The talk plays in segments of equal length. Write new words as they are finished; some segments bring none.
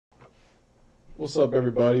What's up,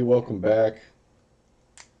 everybody? Welcome back.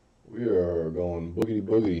 We are going boogity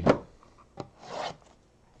boogie.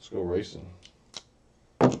 Let's go racing.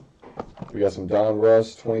 We got some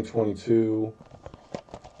Donruss 2022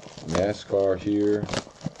 NASCAR here.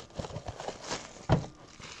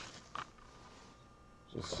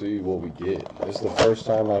 Let's see what we get. This is the first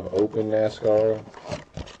time I've opened NASCAR,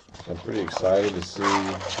 so I'm pretty excited to see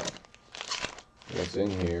what's in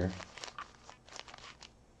here.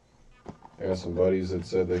 I got some buddies that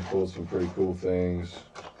said they pulled some pretty cool things.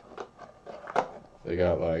 They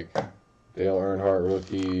got like Dale Earnhardt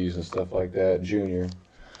rookies and stuff like that, junior.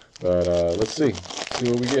 But let's see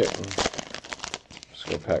what we get. Just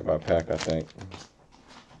go pack by pack, I think.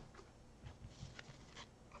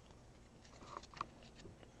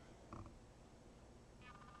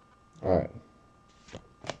 All right,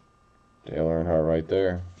 Dale Earnhardt right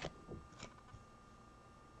there.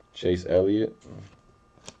 Chase Elliott.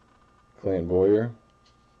 Clint Boyer,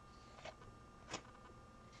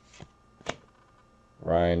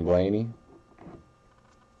 Ryan Blaney,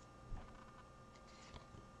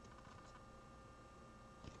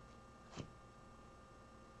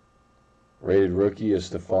 rated rookie is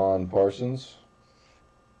Stephon Parsons,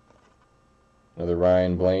 another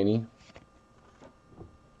Ryan Blaney,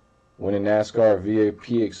 winning NASCAR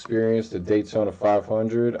VIP experience, the Daytona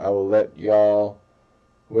 500. I will let y'all,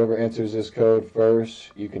 whoever enters this code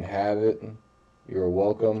first, you can have it. You're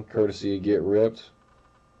welcome, courtesy of Get Ripped.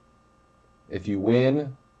 If you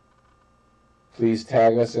win, please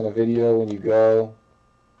tag us in a video when you go.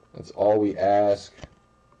 That's all we ask.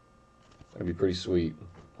 That'd be pretty sweet.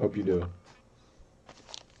 Hope you do.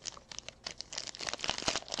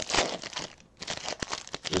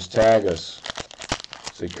 Just tag us.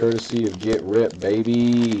 Say courtesy of Get Ripped,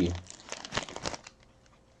 baby.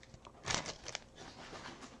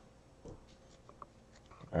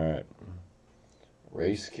 Alright,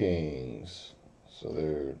 Race Kings, so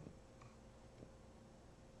they're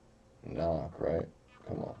knock, right?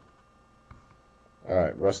 Come on.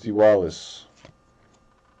 Alright, Rusty Wallace,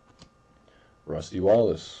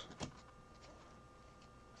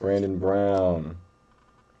 Brandon Brown.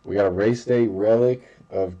 We got a race day relic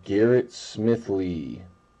of Garrett Smithley.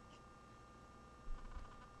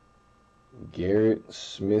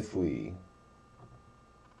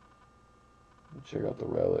 Check out the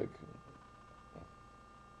relic.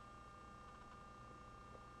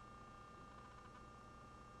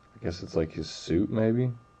 I guess it's like his suit,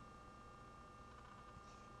 maybe?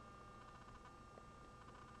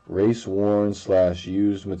 Race worn /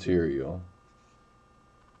 used material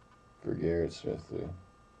for Garrett Smithley.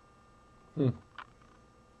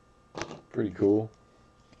 Pretty cool.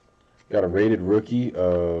 Got a rated rookie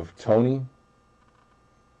of Tony.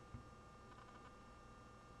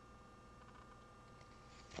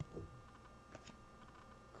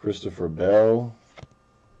 Christopher Bell,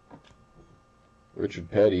 Richard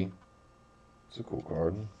Petty, it's a cool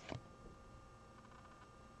card.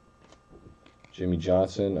 Jimmy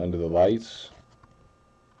Johnson, Under the Lights,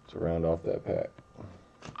 to round off that pack.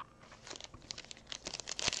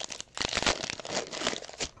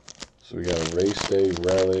 So we got a race day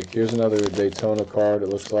relic. Here's another Daytona card, it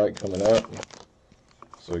looks like, coming up.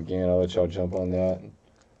 So again, I'll let y'all jump on that.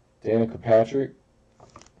 Danica Patrick.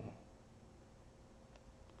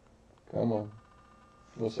 Come on.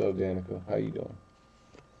 What's up, Danica? How you doing?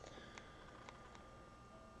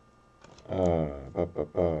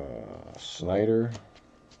 Snyder.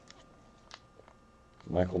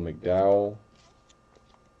 Michael McDowell.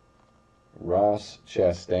 Ross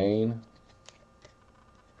Chastain.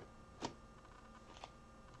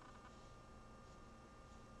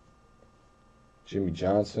 Jimmy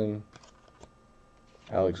Johnson.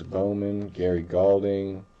 Alex Bowman. Gary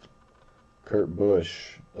Galding. Kurt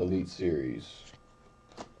Busch, Elite Series.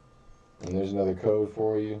 And there's another code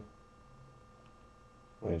for you.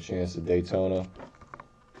 Win a chance at Daytona.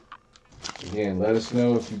 Again, let us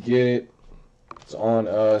know if you get it. It's on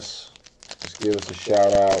us. Just give us a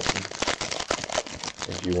shout out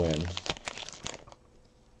if you win.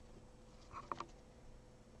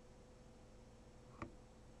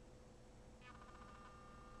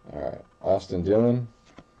 Alright, Austin Dillon,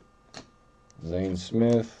 Zane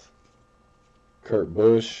Smith, Kurt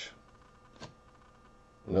Busch,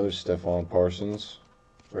 another Stephon Parsons,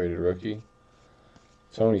 rated rookie.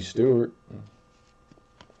 Tony Stewart,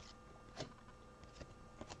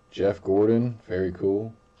 Jeff Gordon, very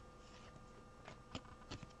cool.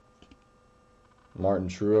 Martin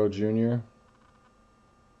Truex Jr.,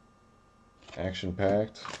 action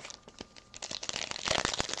packed.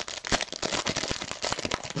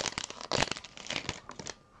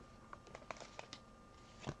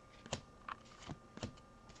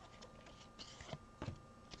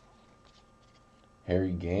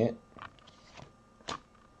 Harry Gant,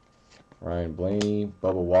 Ryan Blaney,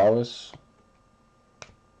 Bubba Wallace,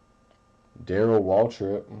 Darrell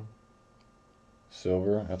Waltrip,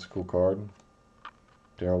 silver. That's a cool card.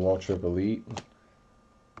 Darrell Waltrip Elite.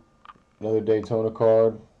 Another Daytona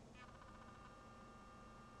card.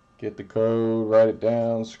 Get the code, write it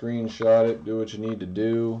down, screenshot it, do what you need to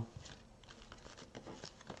do.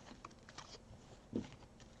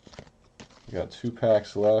 We got 2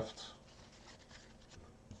 packs left.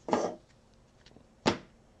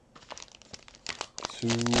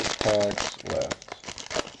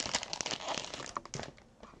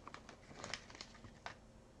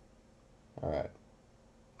 All right.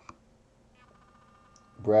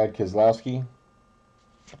 Brad Keselowski,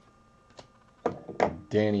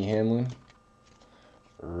 Danny Hamlin,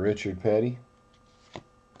 Richard Petty,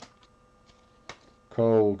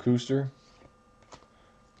 Cole Custer,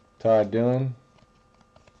 Ty Dillon,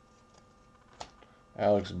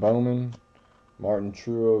 Alex Bowman, Martin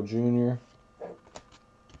Truex Jr.,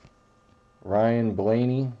 Ryan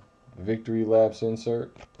Blaney, Victory Laps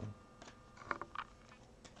insert.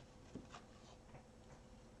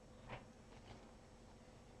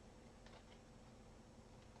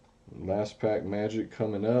 Last pack magic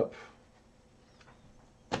coming up.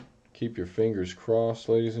 Keep your fingers crossed,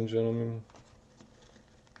 ladies and gentlemen.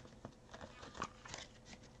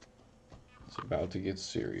 It's about to get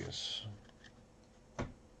serious.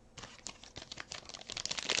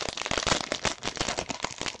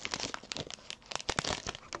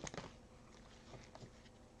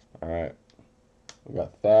 Alright. We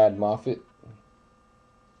got Thad Moffitt.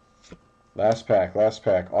 Last pack.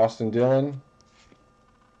 Austin Dillon.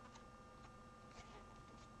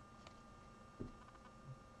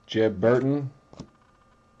 Jeb Burton,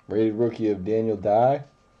 rated rookie of Daniel Dye.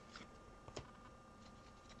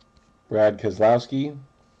 Brad Keselowski,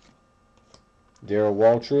 Darrell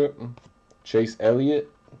Waltrip, Chase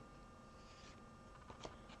Elliott,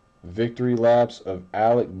 victory laps of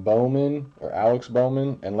Alex Bowman,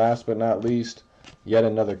 and last but not least, yet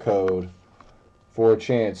another code for a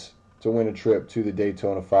chance to win a trip to the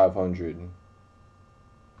Daytona 500.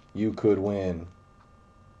 You could win.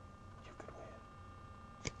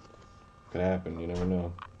 Could happen, you never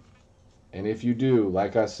know. And if you do,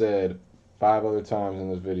 like I said 5 other times in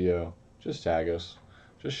this video, just tag us.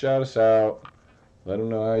 Just shout us out. Let them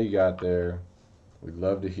know how you got there. We'd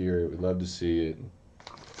love to hear it. We'd love to see it.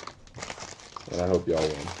 And I hope y'all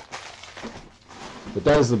win. But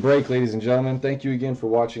that is the break, ladies and gentlemen. Thank you again for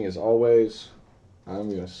watching as always. I'm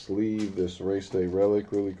going to sleeve this race day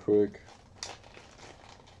relic really quick.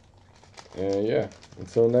 And yeah,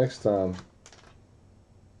 until next time.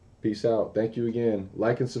 Peace out. Thank you again.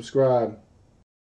 Like and subscribe.